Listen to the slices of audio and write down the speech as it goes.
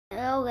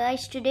Hello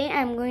guys, today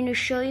I'm going to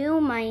show you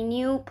my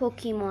new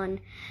Pokemon.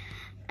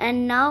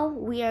 And now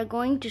we are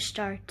going to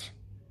start.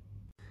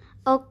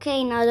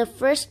 Okay, now the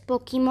first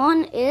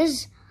Pokemon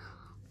is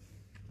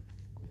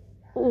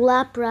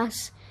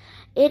Lapras.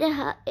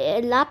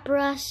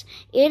 Lapras,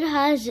 it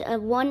has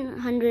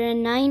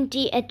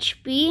 190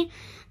 HP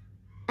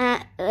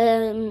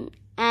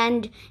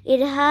and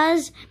it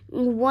has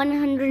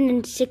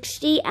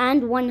 160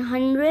 and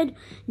 100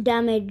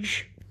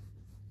 damage.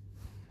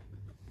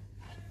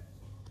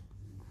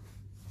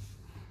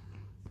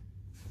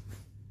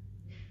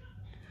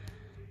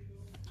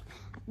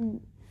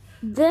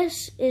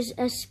 This is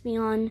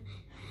Espeon.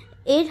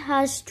 It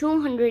has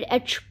 200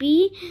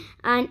 HP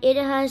and it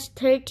has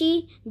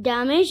 30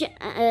 damage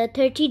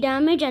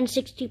and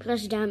 60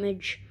 plus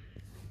damage.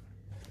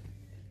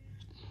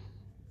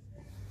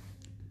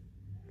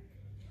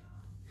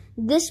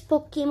 This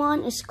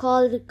Pokemon is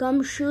called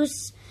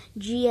Gumshoos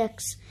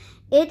GX.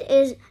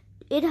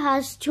 It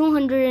has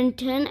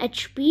 210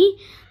 HP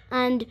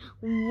and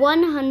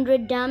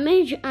 100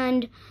 damage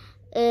and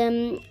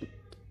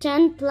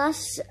 10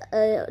 plus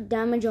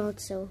damage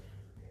also.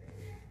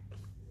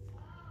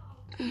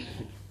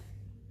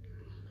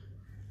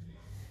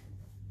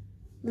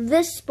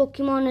 This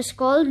Pokemon is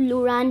called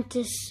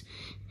Lurantis.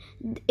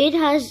 It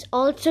has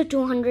also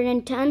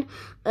 210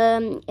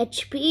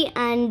 HP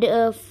and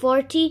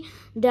 40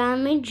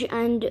 damage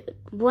and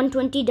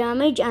 120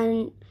 damage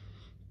and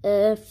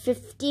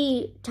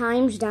 50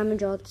 times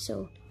damage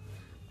also.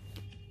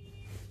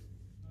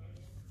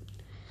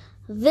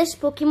 This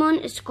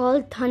Pokemon is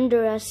called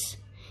Thundurus.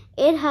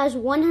 It has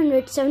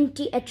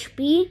 170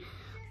 HP,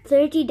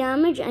 30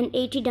 damage and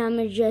 80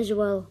 damage as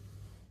well.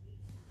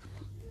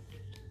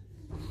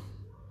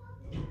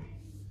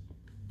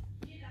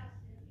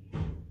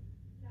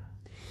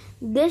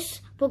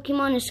 This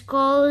Pokemon is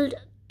called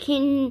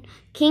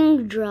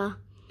Kingdra.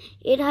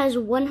 It has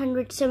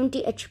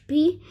 170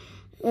 HP,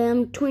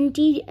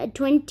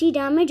 20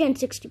 damage and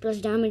 60 plus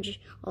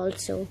damage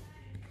also.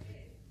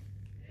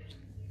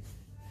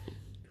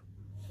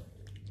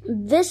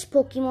 This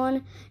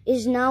Pokemon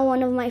is now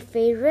one of my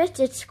favorites.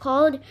 It's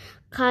called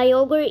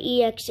Kyogre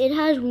EX. It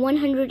has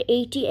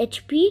 180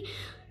 HP,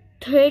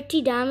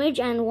 30 damage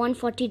and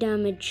 140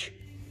 damage.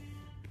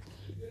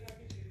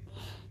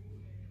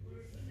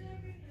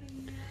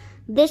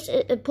 This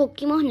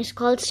Pokemon is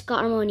called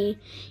Skarmory.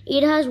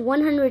 It has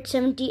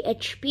 170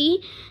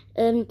 HP,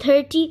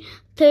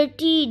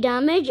 30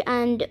 damage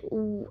and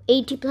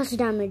 80 plus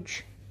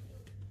damage.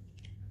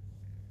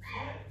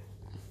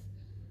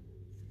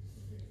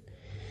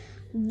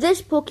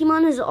 This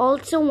Pokemon is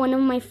also one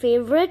of my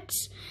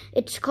favorites.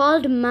 It's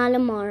called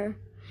Malamar.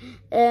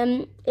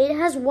 It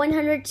has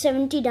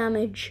 170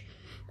 damage.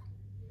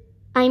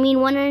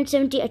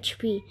 170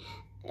 HP.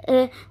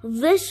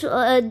 This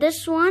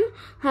one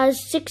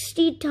has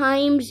 60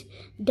 times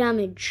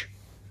damage.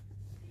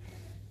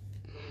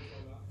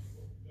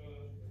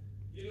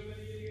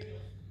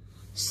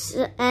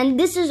 And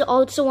this is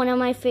also one of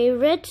my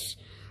favorites.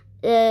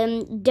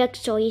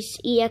 Dexois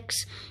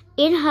EX.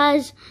 It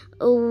has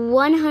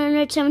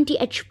 170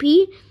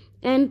 HP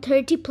and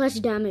 30 plus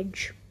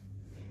damage.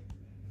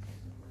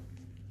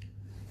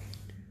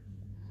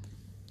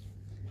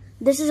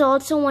 This is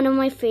also one of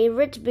my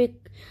favorites,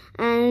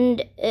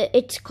 and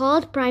it's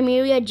called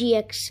Primaria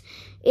GX.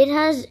 It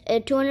has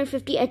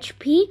 250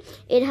 HP.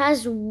 It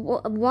has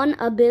one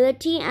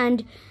ability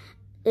and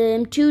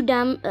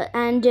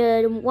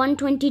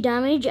 120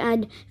 damage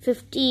and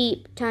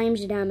 50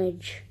 times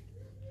damage.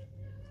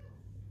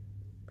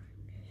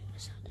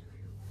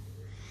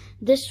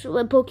 This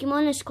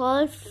Pokemon is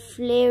called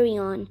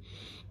Flareon.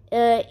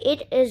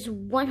 It is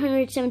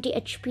 170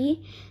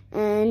 HP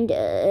and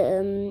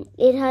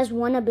it has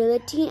one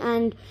ability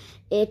and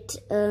its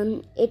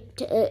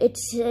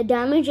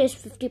damage is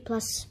 50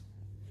 plus.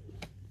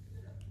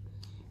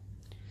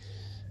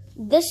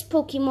 This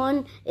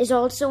Pokemon is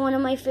also one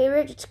of my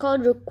favorites. It's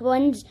called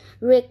Rayquaza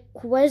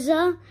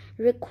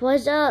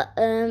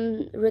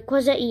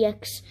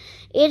EX.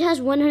 It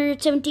has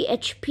 170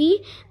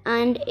 HP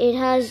and it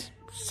has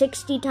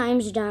 60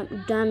 times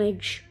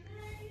damage.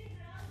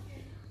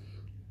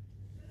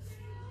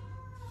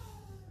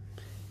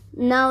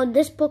 Now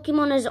this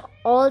Pokemon is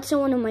also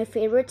one of my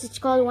favorites. It's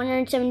called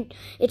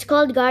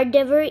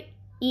Gardevoir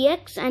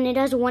EX and it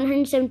has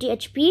 170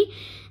 HP.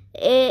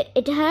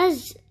 It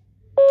has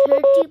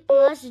 30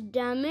 plus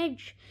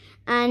damage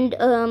and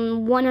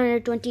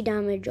 120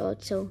 damage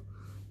also.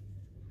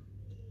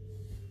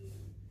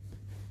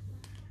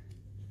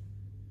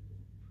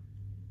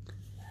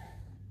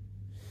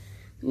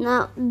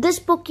 Now, this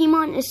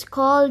Pokemon is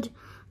called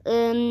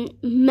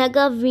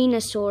Mega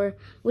Venusaur,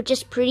 which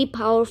is pretty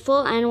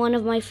powerful and one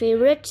of my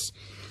favorites.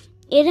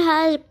 It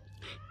has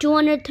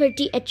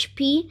 230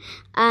 HP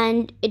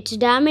and its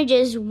damage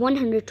is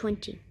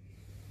 120.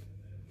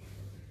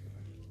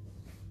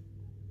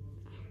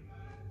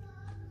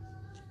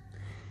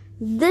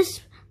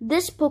 This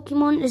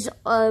Pokemon is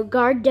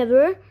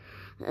Gardevoir.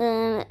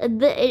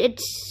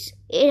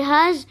 It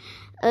has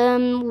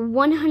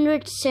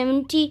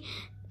 170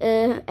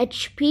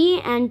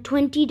 HP and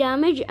 20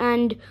 damage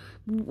and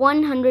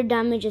 100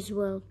 damage as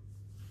well.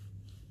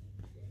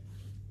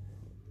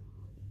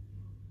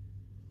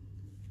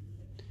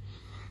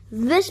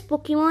 This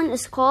Pokemon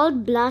is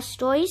called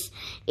Blastoise.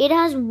 It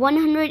has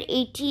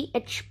 180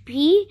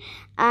 HP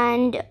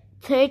and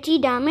 30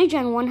 damage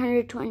and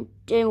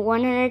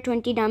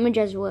 120 damage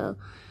as well.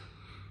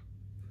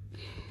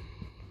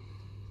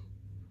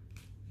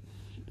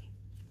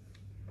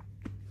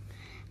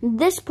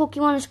 This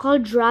Pokemon is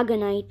called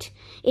Dragonite.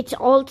 It's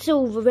also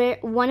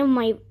one of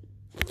my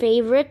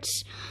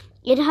favorites.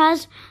 It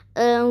has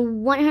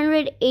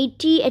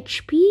 180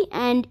 HP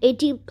and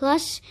 80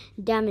 plus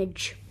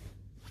damage.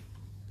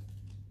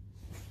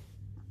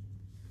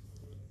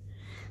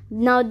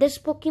 Now this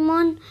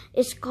Pokemon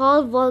is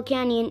called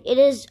Volcanion. It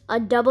is a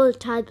double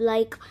type,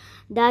 like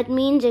that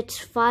means it's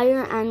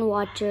fire and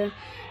water.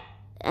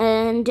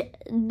 And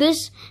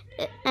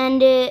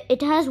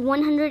it has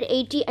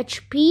 180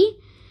 HP.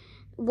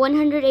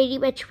 180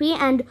 HP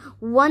and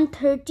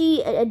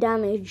 130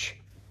 damage.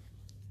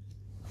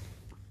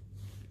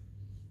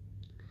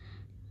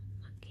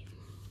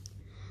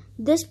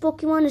 This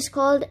Pokemon is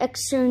called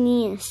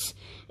Xerneas.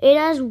 It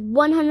has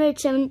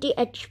 170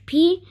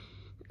 HP,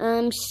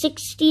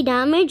 60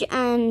 damage,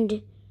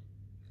 and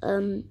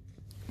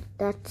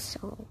that's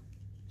all.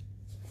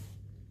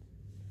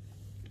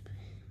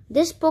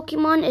 This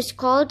Pokemon is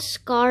called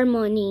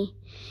Skarmory.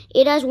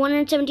 It has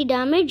 170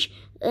 damage,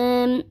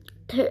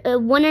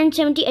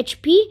 170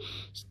 HP,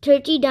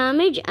 30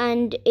 damage,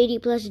 and 80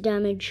 plus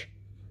damage.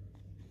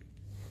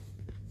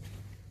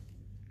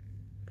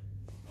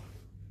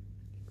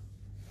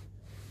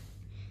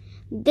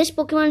 This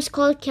Pokemon is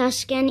called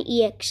Cascan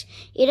EX.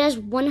 It has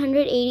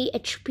 180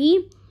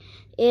 HP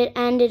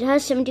and it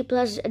has 70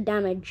 plus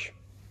damage.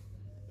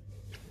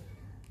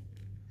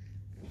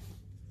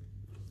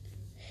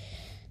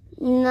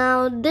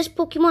 Now this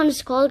Pokemon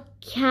is called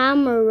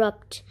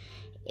Camerupt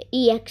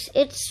EX.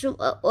 It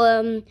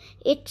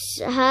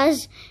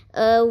has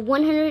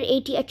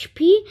 180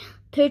 HP,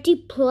 30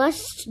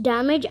 plus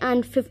damage,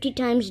 and 50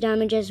 times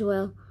damage as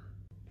well.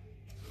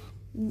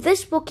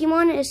 This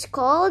Pokemon is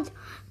called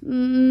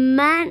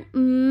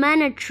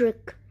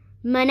Manectric.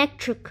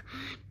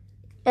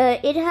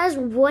 It has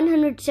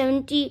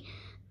 170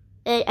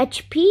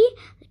 HP,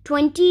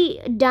 20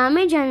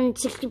 damage, and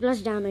 60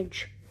 plus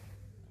damage.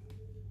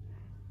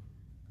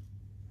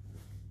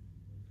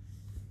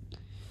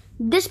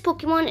 This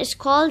Pokemon is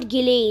called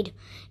Gallade.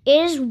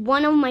 It is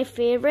one of my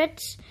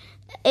favorites.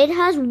 It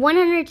has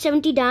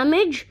 170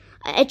 damage,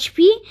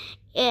 HP,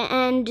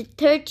 and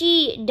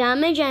 30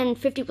 damage and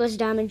 50 plus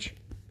damage.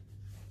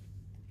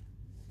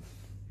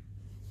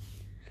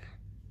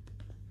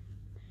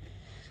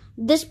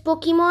 This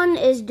Pokemon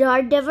is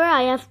Dardever.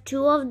 I have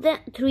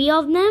 3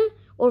 of them,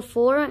 or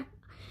 4,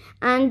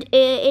 and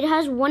it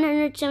has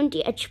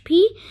 170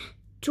 HP,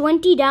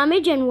 20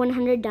 damage, and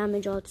 100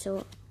 damage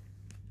also.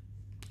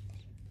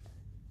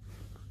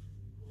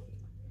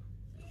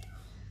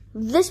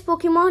 This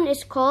Pokemon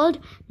is called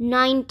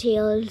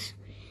Ninetales.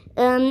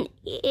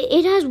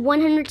 It has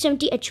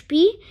 170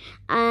 HP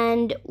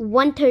and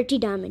 130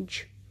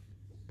 damage.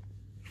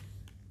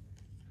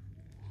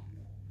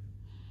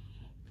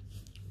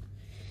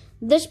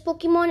 This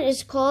Pokemon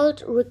is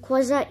called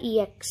Rayquaza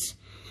EX.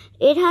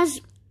 It has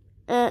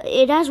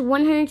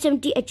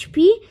 170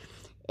 HP,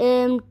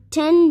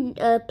 10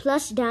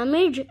 plus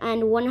damage,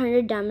 and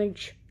 100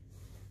 damage.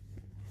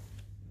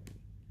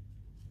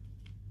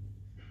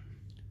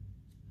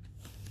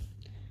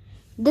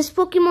 This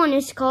Pokemon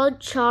is called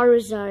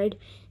Charizard.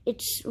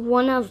 It's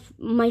one of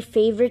my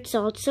favorites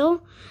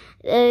also.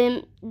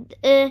 It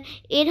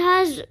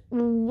has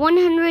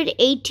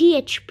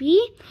 180 HP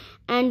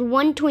and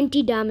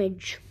 120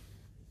 damage.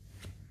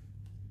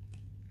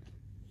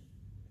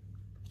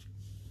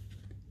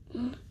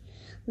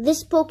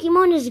 This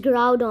Pokemon is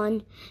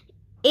Groudon.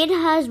 It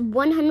has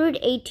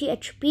 180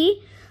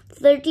 HP,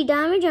 30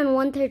 damage, and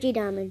 130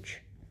 damage.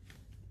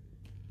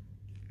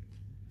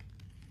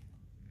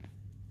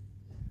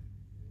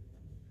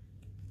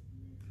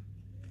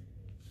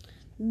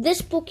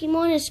 This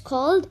Pokemon is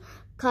called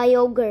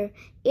Kyogre.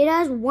 It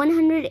has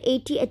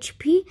 180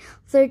 HP,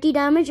 30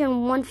 damage,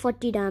 and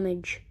 140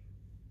 damage.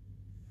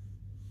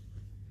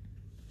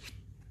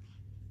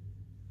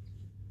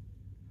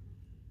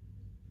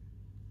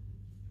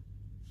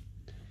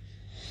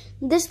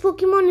 This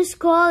Pokemon is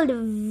called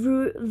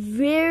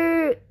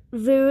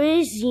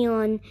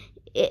Virizion.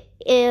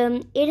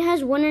 It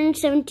has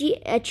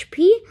 170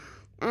 HP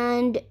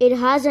and it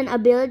has an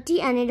ability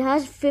and it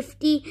has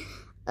 50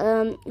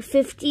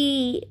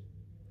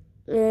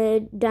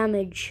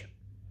 damage.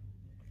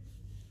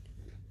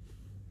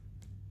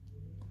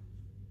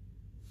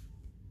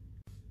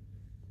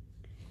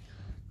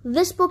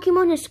 This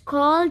Pokemon is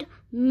called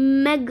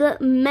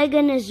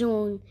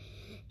Meganazone.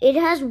 It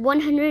has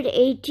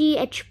 180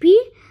 HP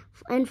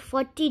and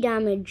 40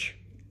 damage.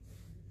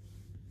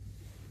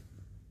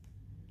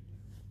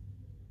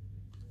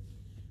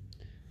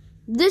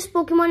 This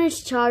Pokemon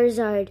is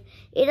Charizard.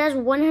 It has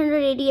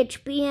 180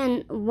 HP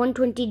and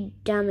 120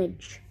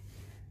 damage.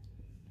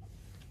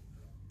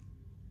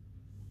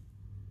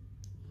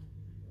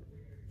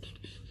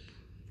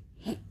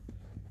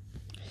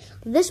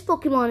 This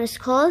Pokemon is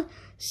called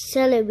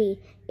Celebi.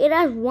 It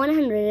has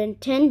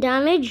 110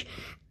 damage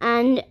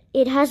and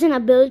it has an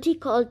ability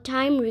called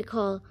Time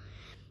Recall.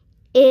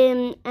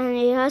 And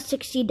it has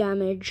 60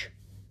 damage.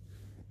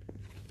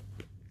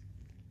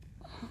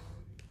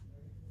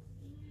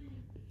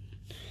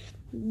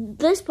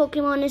 This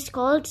Pokemon is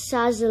called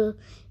Sazzle.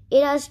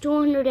 It has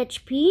 200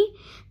 HP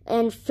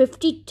and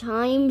 50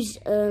 times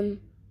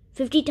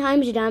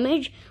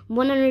damage,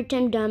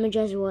 110 damage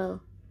as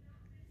well.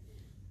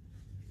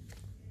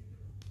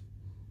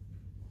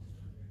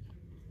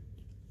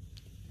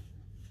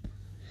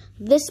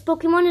 This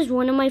Pokemon is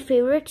one of my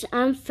favorites,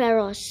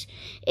 Ampharos.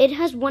 It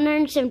has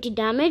 170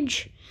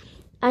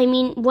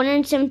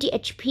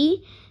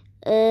 HP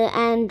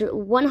and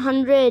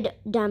 100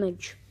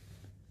 damage.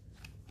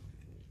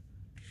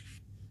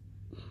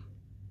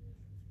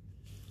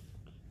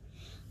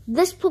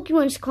 This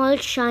Pokemon is called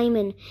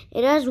Shaymin.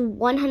 It has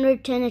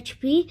 110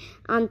 HP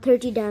and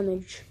 30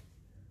 damage.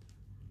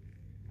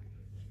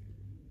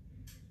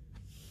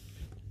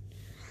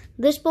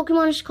 This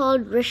Pokemon is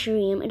called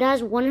Reshiram. It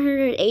has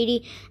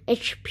 180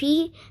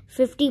 HP,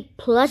 50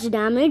 plus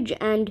damage,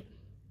 and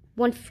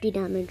 150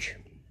 damage.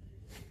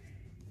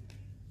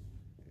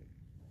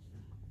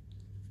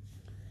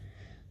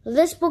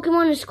 This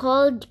Pokemon is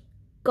called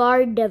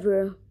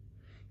Gardevoir.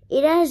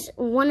 It has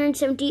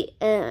 170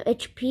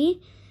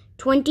 HP,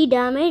 20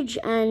 damage,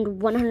 and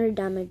 100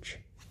 damage.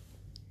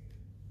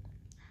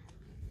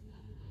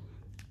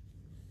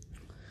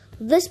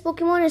 This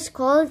Pokemon is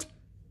called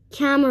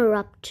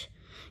Camerupt.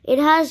 It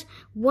has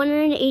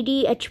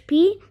 180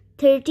 HP,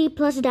 30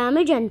 plus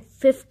damage, and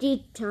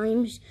 50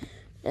 times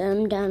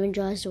damage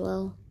as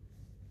well.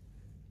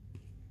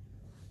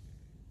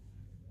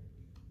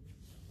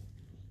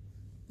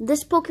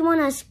 This Pokemon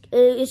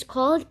is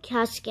called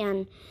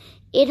Cascan.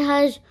 It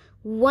has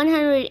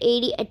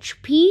 180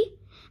 HP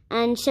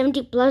and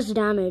 70 plus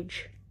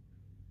damage.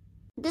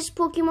 This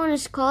Pokemon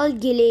is called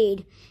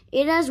Gallade.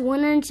 It has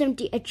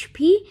 170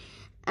 HP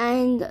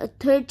and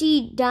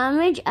 30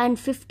 damage and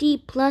 50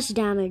 plus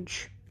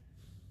damage.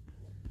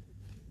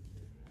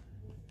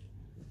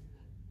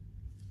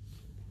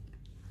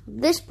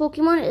 This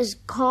Pokemon is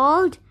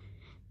called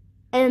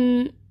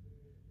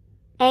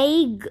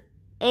Aegislash.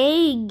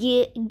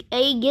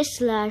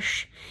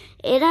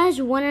 It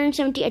has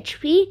 170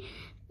 HP.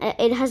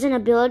 It has an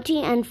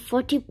ability and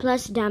 40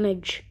 plus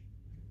damage.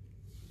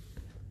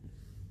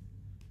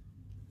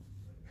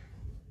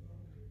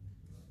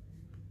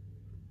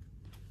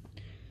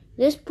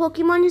 This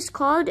Pokemon is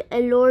called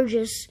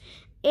Elorges.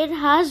 It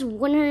has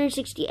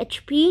 160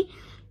 HP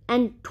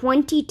and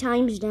 20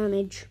 times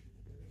damage.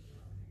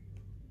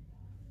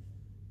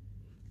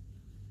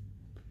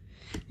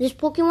 This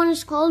Pokemon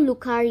is called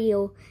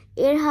Lucario.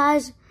 It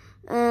has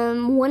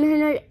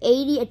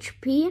 180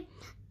 HP,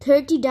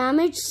 30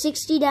 damage,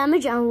 60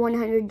 damage, and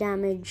 100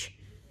 damage.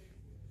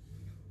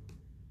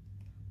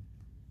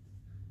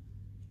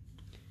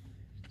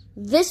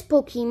 This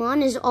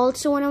Pokemon is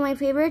also one of my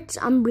favorites,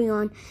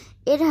 Umbreon.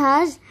 It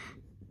has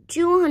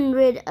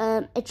 200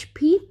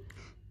 HP,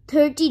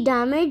 30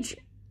 damage,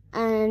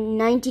 and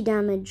 90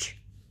 damage.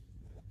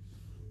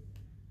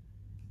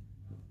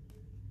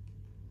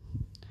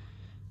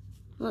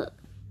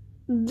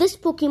 This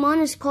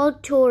Pokemon is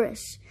called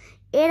Tauros.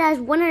 It has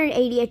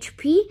 180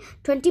 HP,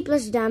 20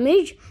 plus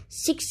damage,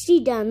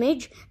 60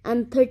 damage,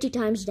 and 30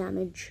 times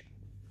damage.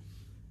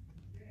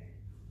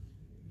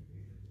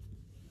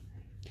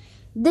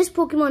 This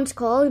Pokemon is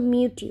called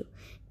Mewtwo.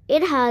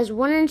 It has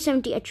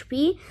 170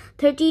 HP,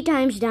 30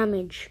 times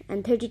damage,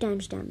 and 30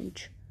 times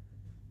damage.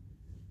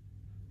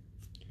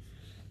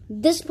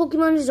 This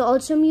Pokemon is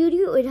also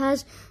Mewtwo. It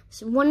has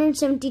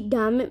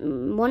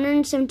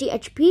 170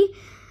 HP,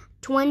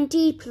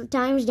 20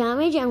 times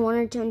damage, and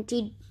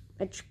 120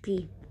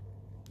 HP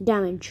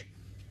damage.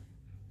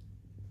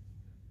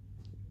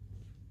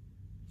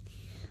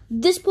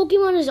 This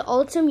Pokemon is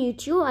also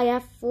Mewtwo. I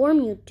have 4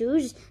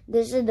 Mewtwo's.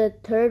 This is the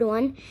third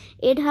one.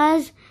 It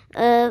has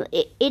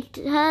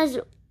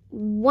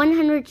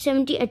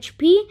 170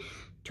 HP,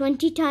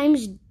 20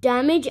 times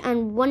damage,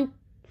 and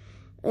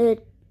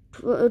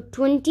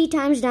 20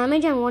 times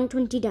damage and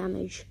 120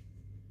 damage.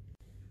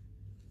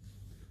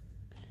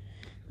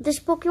 This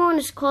Pokemon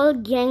is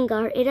called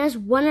Gengar. It has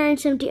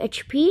 170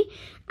 HP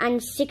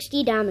and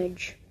 60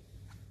 damage.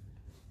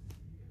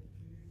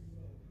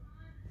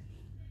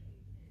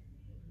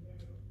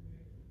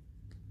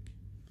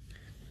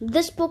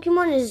 This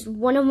Pokemon is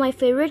one of my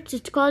favorites.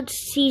 It's called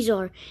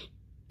Scizor.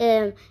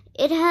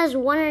 It has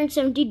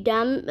 170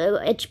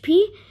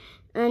 HP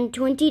and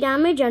 20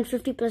 damage and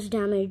 50 plus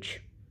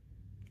damage.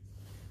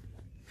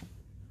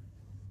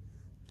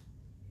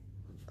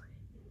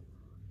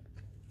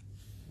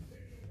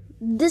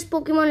 This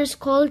Pokemon is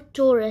called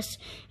Tauros.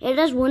 It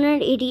has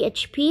 180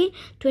 HP,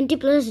 20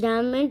 plus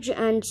damage,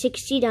 and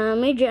 60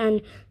 damage,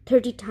 and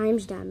 30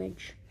 times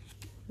damage.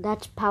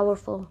 That's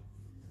powerful.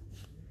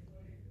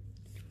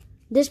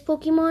 This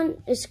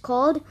Pokemon is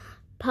called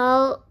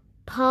Palkia.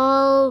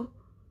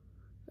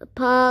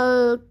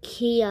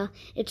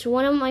 It's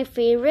one of my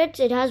favorites.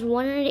 It has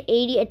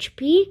 180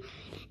 HP.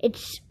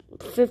 It's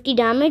 50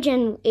 damage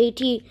and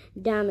 80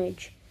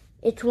 damage.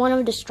 It's one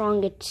of the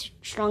strongest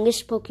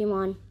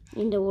Pokemon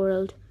in the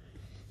world.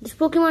 This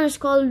Pokemon is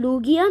called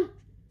Lugia.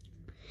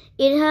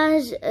 It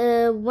has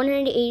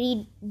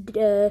 180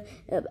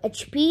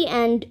 HP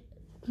and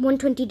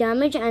 120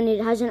 damage, and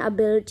it has an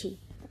ability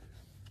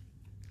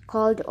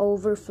called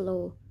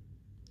Overflow.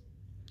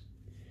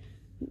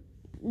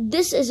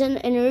 This is an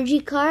energy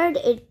card.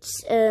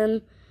 It's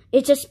a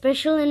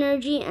special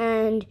energy,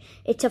 and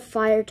it's a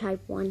fire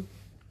type one.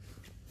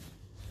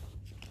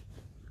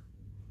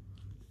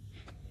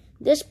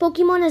 This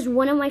Pokemon is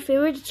one of my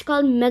favorites. It's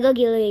called Mega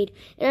Gallade.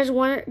 It has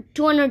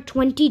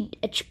 220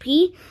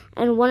 HP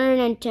and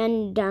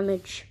 110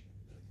 damage.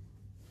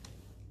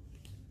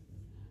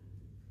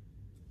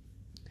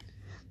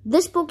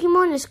 This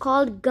Pokemon is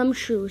called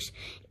Gumshoos.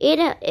 It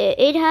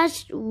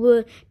has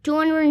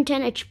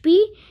 210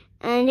 HP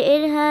and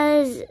it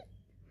has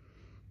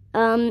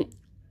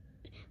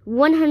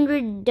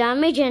 100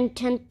 damage and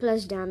 10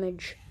 plus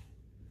damage.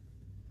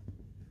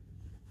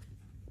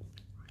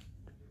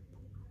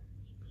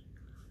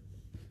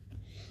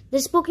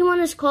 This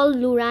Pokemon is called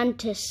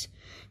Lurantis,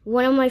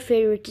 one of my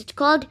favorites. It's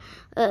called.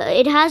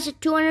 It has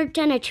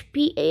 210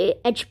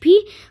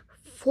 HP,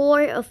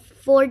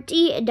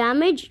 40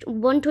 damage,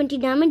 120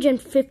 damage,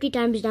 and 50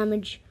 times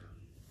damage.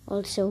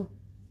 Also,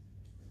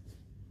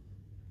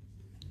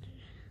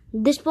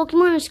 this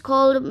Pokemon is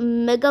called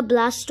Mega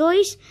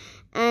Blastoise,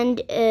 and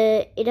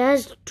it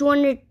has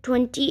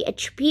 220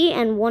 HP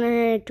and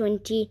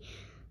 120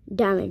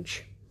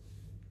 damage.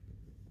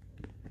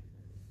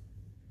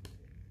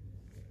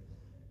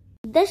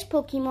 This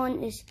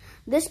Pokemon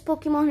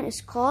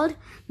is called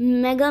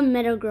Mega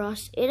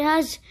Metagross. It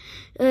has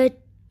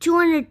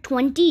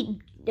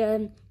 220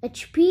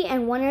 HP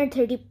and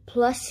 130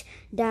 plus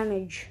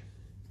damage.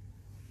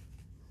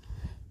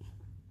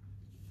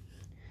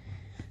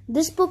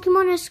 This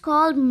Pokemon is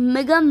called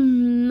Mega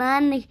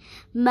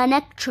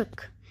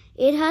Manectric.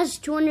 It has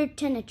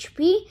 210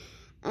 HP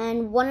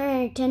and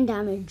 110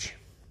 damage.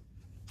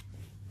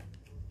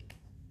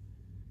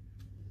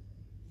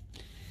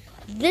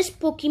 This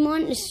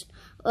Pokemon is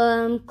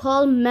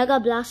called Mega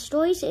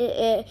Blastoise.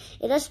 It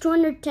has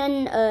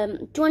 220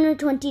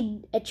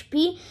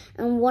 HP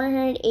and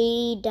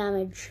 180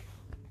 damage.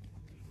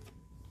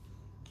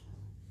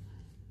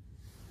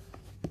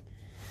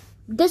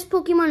 This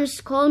Pokemon is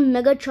called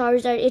Mega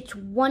Charizard. It's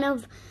one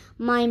of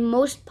my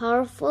most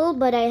powerful,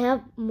 but I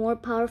have more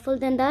powerful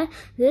than that.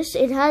 It's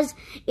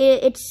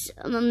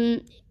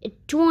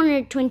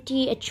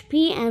 220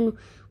 HP and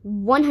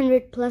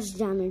 100 plus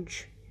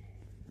damage.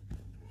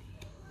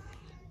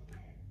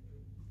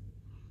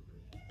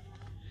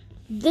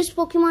 This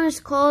Pokemon is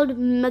called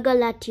Mega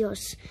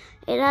Latios.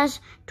 It has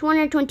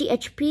 220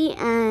 HP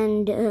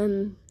and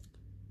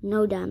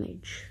no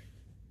damage.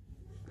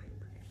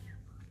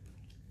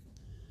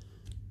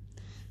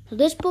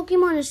 This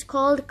Pokemon is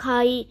called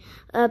Primal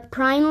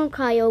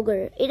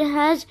Kyogre. It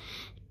has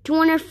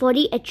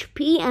 240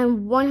 HP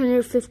and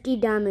 150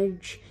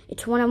 damage.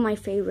 It's one of my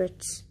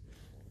favorites.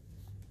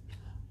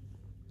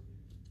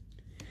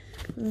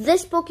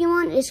 This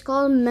Pokemon is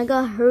called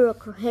Mega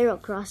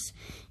Heracross.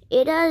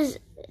 It has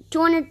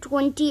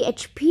 220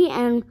 HP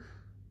and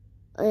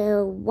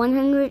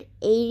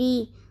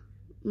 180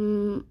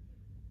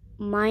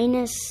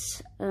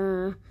 minus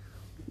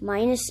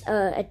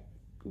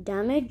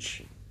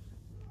damage.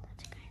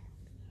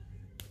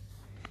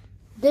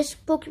 This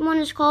Pokemon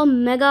is called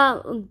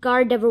Mega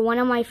Gardevoir, one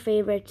of my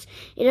favorites.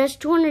 It has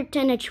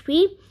 210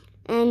 HP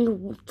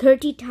and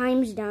 30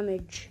 times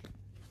damage.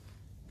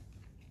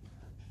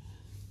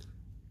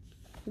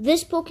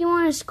 This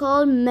Pokemon is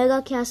called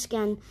Mega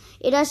Cascan.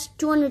 It has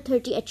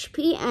 230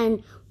 HP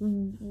and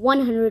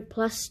 100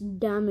 plus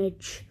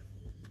damage.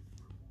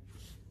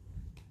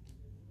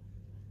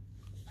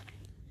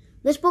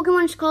 This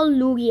Pokemon is called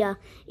Lugia.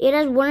 It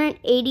has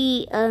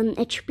 180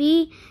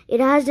 HP. It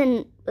has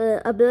an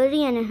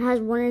ability and it has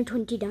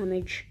 120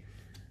 damage.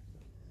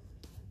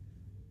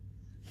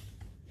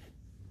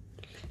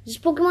 This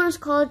Pokemon is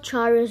called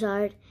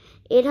Charizard.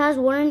 It has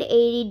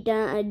 180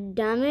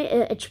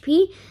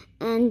 HP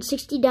and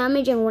 60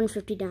 damage and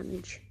 150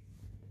 damage.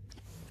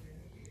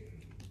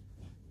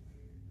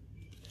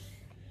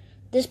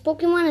 This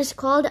Pokemon is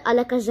called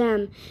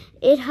Alakazam.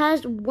 It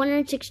has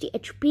 160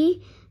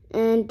 HP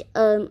and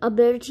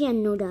ability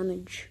and no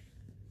damage.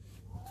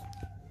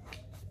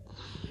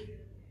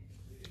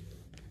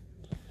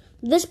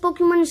 This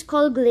Pokemon is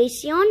called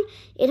Glaceon.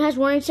 It has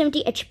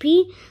 170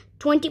 HP,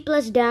 20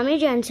 plus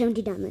damage and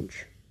 70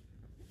 damage.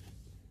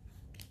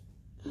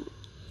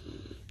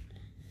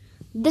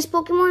 This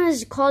Pokemon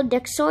is called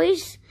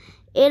Dexois.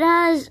 It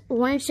has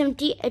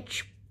 170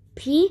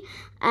 HP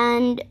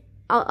and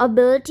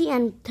ability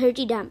and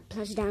 30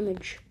 plus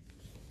damage.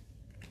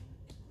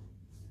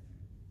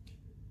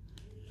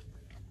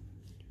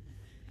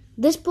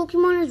 This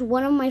Pokemon is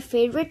one of my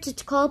favorites.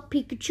 It's called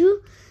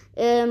Pikachu.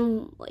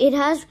 It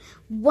has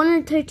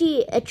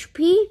 130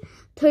 HP,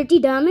 30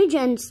 damage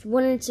and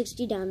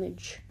 160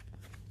 damage.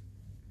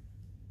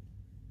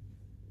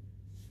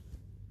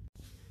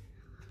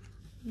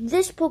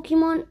 This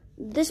Pokemon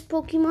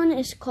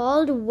is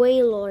called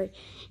Wailord.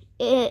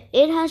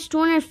 It has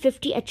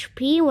 250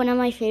 HP, one of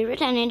my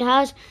favorite, and it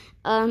has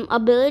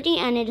ability,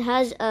 and it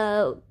has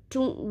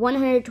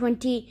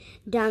 120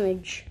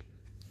 damage.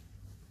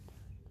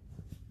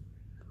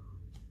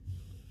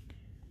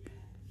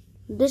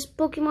 This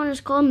Pokemon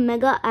is called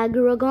Mega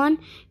Aggeragon.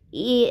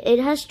 It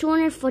has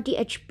 240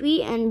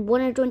 HP and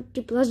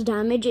 120 plus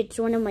damage. It's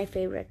one of my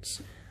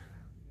favorites.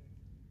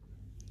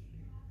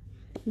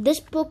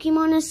 This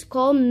Pokemon is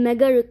called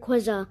Mega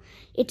Rayquaza.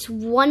 It's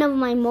one of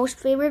my most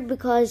favorite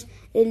because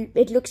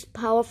it looks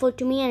powerful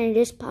to me, and it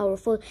is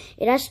powerful.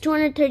 It has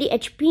 230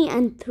 HP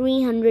and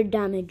 300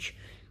 damage.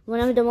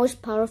 One of the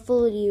most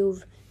powerful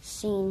you've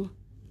seen.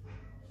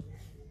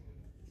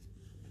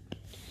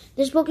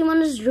 This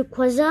Pokemon is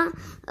Rayquaza,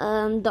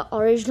 the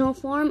original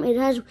form. It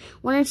has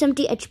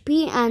 170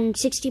 HP and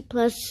 60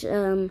 plus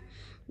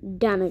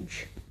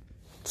damage.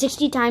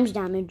 60 times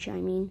damage, I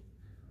mean.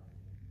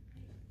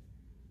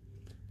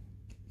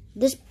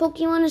 This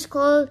Pokemon is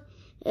called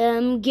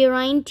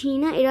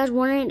Giratina. It has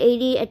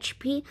 180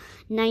 HP,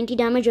 90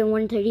 damage, and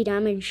 130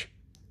 damage.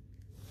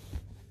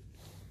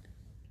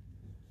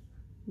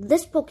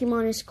 This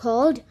Pokemon is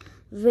called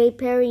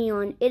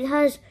Vaporeon. It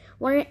has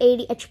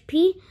 180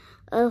 HP,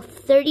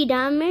 30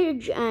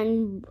 damage,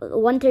 and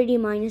 130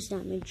 minus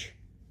damage.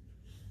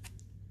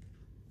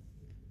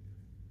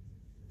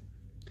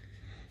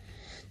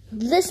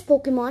 This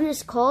Pokemon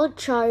is called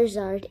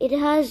Charizard. It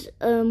has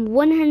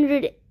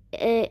 180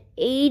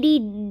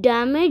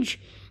 damage,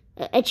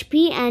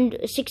 HP, and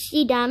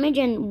 60 damage,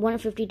 and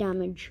 150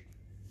 damage.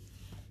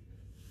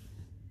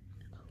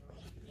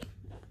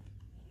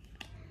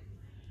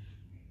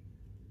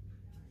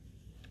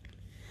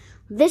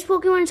 This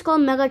Pokemon is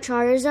called Mega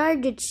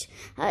Charizard.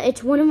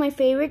 It's one of my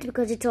favorites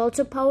because it's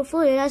also powerful.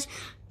 It has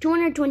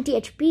 220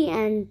 HP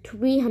and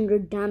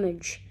 300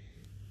 damage,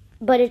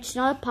 but it's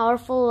not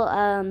powerful,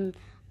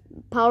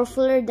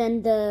 powerfuler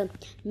than the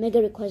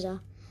Mega Rayquaza.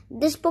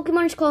 This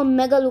Pokemon is called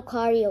Mega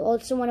Lucario,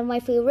 also one of my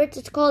favorites.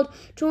 It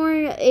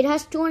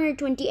has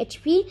 220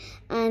 HP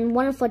and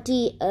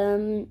 140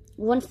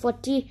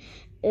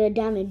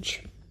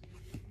 damage.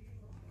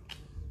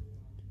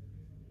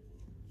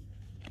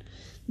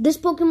 This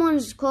Pokemon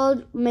is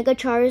called Mega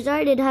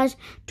Charizard. It has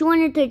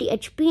 230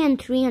 HP and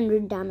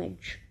 300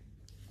 damage.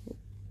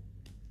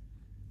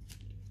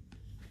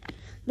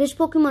 This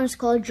Pokemon is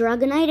called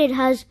Dragonite. It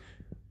has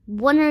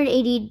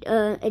 180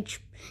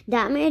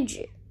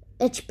 damage,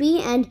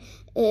 HP, and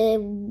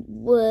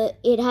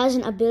it has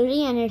an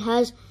ability, and it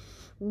has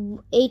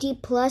 80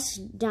 plus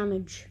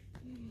damage.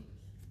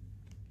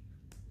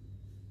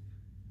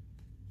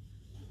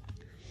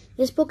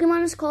 This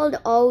Pokemon is called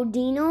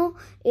Audino.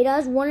 It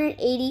has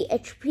 180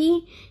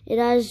 HP. It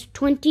has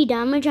 20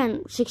 damage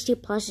and 60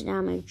 plus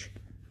damage.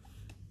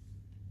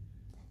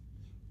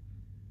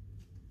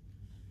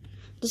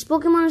 This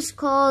Pokemon is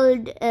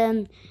called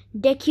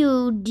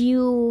Deku.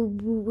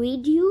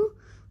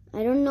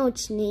 I don't know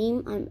its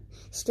name. I'm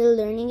still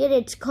learning it.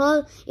 It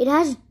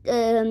has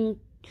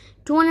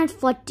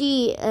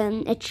 240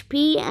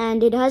 HP,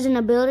 and it has an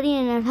ability,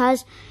 and it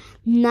has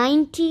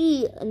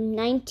 90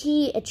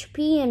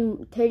 HP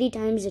and 30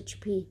 times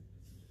HP.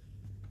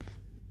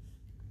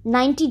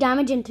 90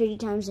 damage and 30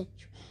 times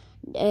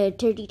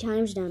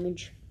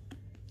damage.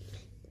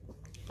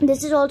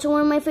 This is also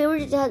one of my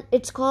favorites.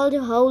 It's called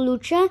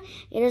Hawlucha.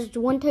 It has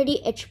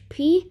 130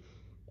 HP.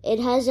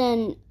 It has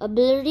an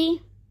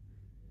ability,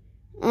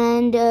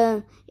 and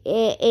it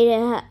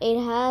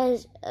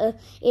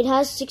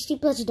has 60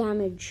 plus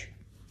damage.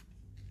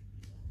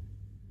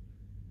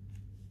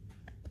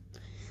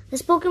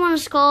 This Pokemon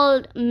is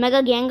called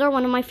Mega Gengar,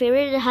 one of my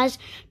favorites. It has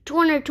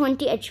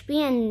 220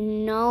 HP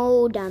and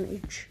no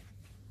damage.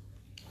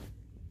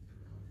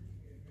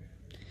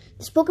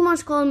 This Pokemon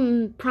is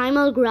called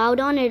Primal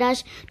Groudon. It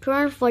has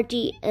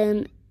 240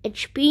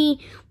 HP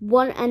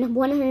and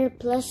 100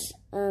 plus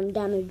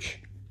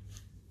damage.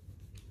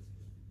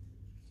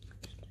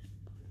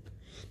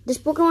 This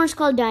Pokemon is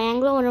called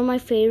Dianglo, one of my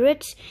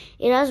favorites.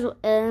 It has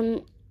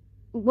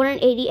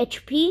 180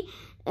 HP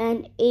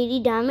and 80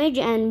 damage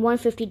and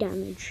 150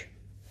 damage.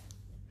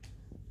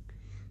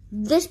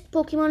 This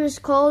Pokemon is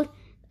called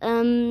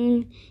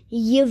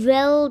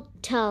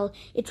Yveltal.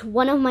 It's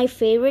one of my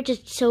favorites.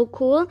 It's so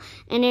cool,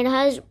 and it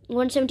has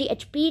 170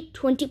 HP,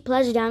 20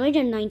 plus damage,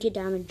 and 90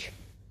 damage.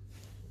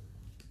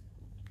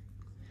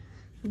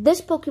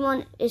 This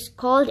Pokemon is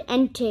called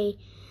Entei,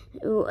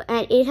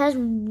 and it has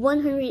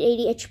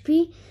 180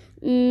 HP,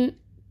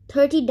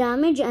 30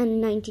 damage,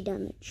 and 90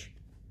 damage.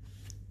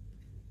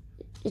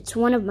 It's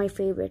one of my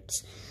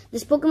favorites.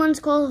 This Pokemon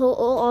is called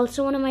Ho-Oh,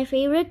 also one of my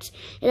favorites.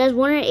 It has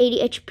 180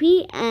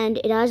 HP, and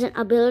it has an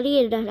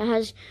ability that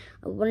has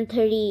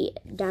 130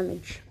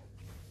 damage.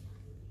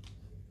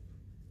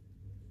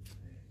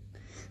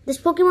 This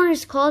Pokemon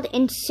is called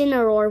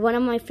Incineroar, one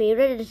of my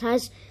favorites. It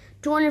has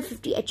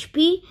 250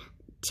 HP,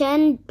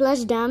 10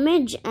 plus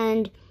damage,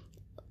 and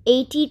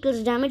 80 plus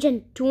damage,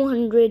 and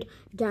 200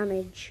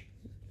 damage.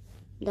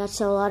 That's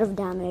a lot of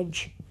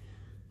damage.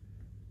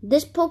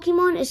 This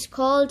Pokemon is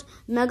called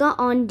Mega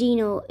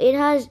Ondino. It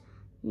has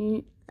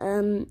no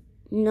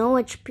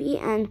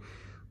HP and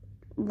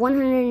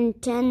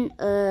 110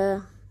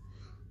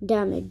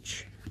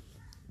 damage.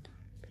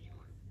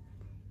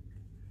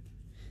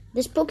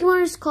 This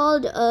Pokemon is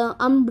called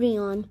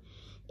Umbreon.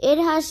 It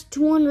has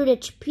 200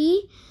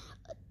 HP,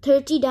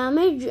 30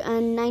 damage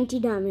and 90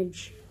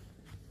 damage.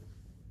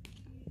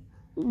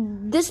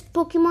 This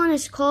Pokemon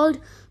is called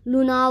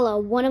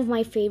Lunala, one of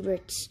my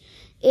favorites.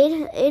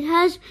 It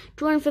has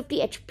 250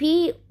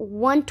 HP,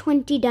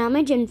 120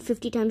 damage and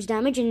 50 times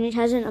damage, and it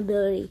has an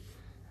ability.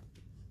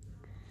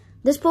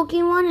 This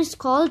Pokemon is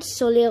called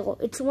Solero.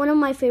 It's one of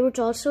my favorites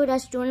also. It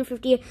has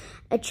 250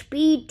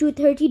 HP,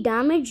 230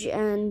 damage,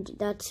 and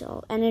that's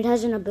all. And it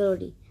has an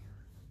ability.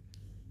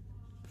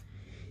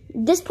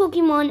 This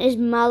Pokemon is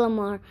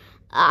Malamar.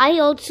 I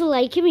also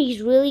like him.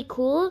 He's really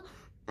cool.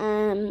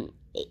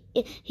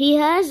 He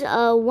has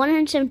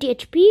 170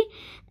 HP,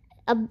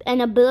 an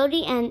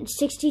ability, and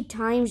 60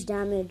 times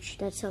damage.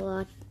 That's a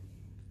lot.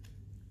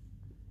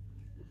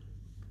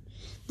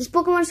 This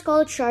Pokemon is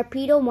called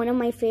Sharpedo, one of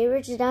my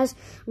favorites. It has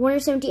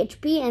 170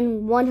 HP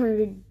and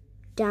 100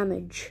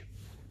 damage.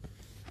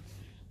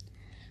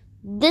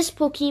 This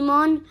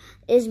Pokemon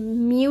is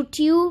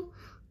Mewtwo,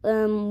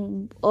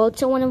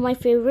 also one of my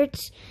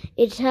favorites.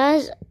 It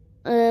has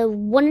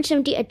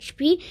 170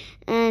 HP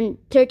and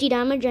 30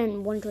 damage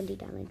and 120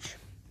 damage.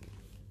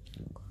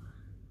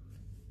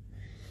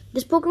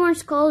 This Pokemon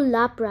is called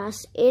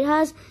Lapras. It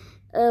has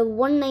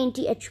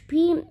 190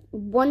 HP,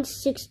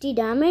 160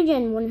 damage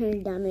and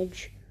 100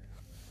 damage.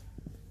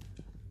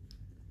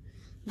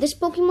 This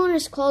Pokemon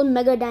is called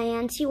Mega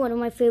Diancie, one of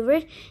my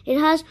favorite. It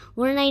has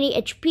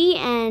 190 HP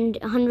and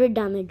 100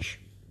 damage.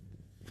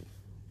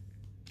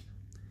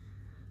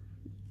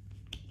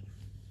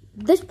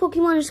 This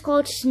Pokemon is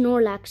called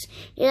Snorlax.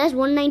 It has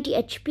 190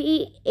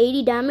 HP,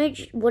 80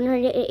 damage,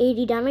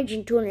 180 damage,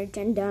 and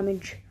 210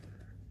 damage.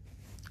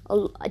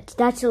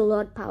 That's a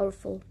lot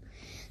powerful.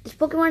 This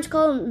Pokemon is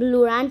called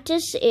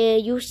Lurantis.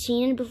 You've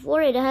seen it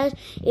before. It has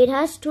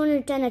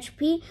 210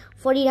 HP,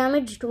 40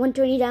 damage,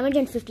 120 damage,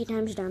 and 50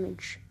 times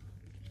damage.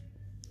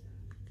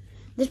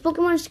 This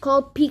Pokemon is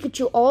called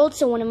Pikachu,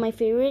 also one of my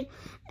favorite.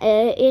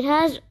 It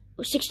has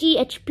 60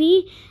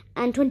 HP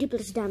and 20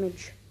 plus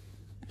damage.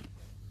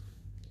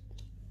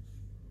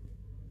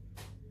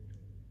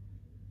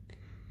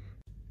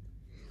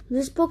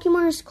 This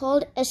Pokemon is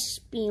called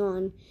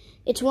Espeon.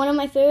 It's one of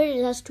my favorites.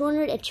 It has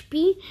 200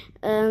 HP,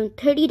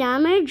 30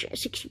 damage,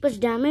 60 plus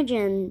damage,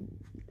 and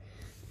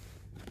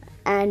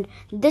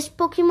this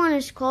Pokemon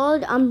is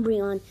called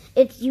Umbreon.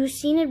 You've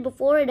seen it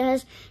before. It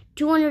has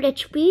 200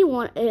 HP,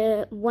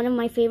 one of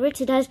my favorites.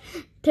 It has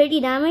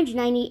 30 damage,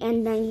 90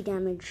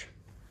 damage.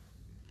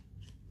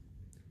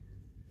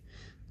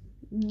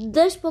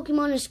 This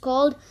Pokemon is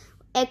called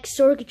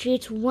Exorcitry.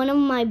 It's one of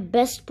my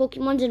best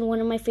Pokemons and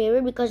one of my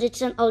favorite because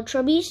it's an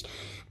Ultra Beast.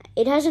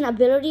 It has an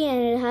ability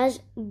and it has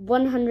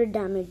 100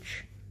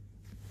 damage.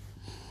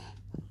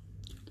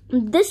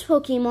 This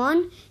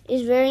Pokemon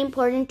is very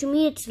important to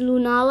me. It's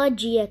Lunala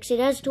GX. It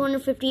has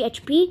 250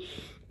 HP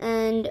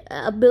and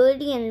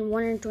ability and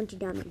 120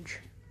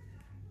 damage.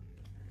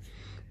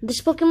 This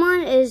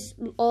Pokemon is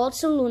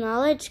also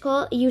Lunala. It's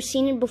called, you've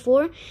seen it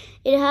before.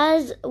 It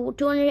has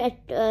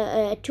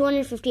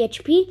 250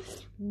 HP.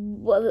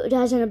 It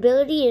has an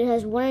ability. It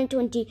has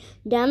 120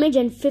 damage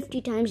and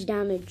 50 times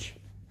damage.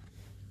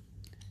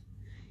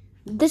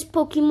 This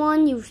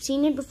Pokemon, you've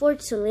seen it before.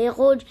 It's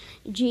Solero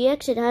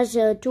GX. It has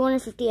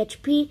 250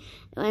 HP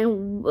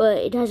and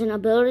it has an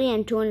ability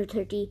and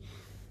 230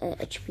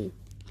 HP.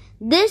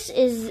 This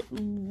is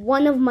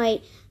one of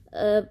my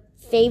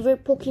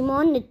favorite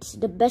Pokemon. It's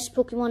the best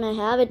Pokemon I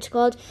have. It's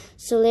called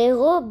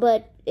Solero,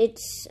 but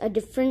it's a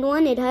different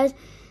one. It has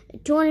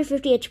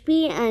 250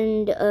 HP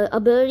and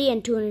ability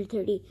and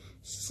 230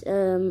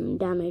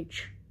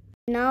 damage.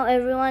 Now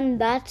everyone,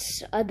 that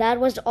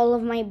was all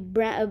of my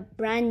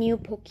brand new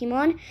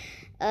Pokemon.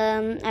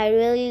 I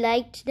really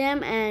liked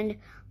them, and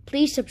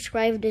please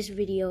subscribe this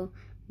video.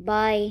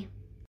 Bye.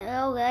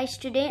 Hello guys,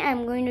 today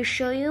I'm going to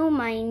show you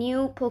my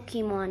new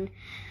Pokemon,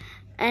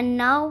 and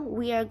now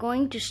we are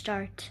going to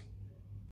start.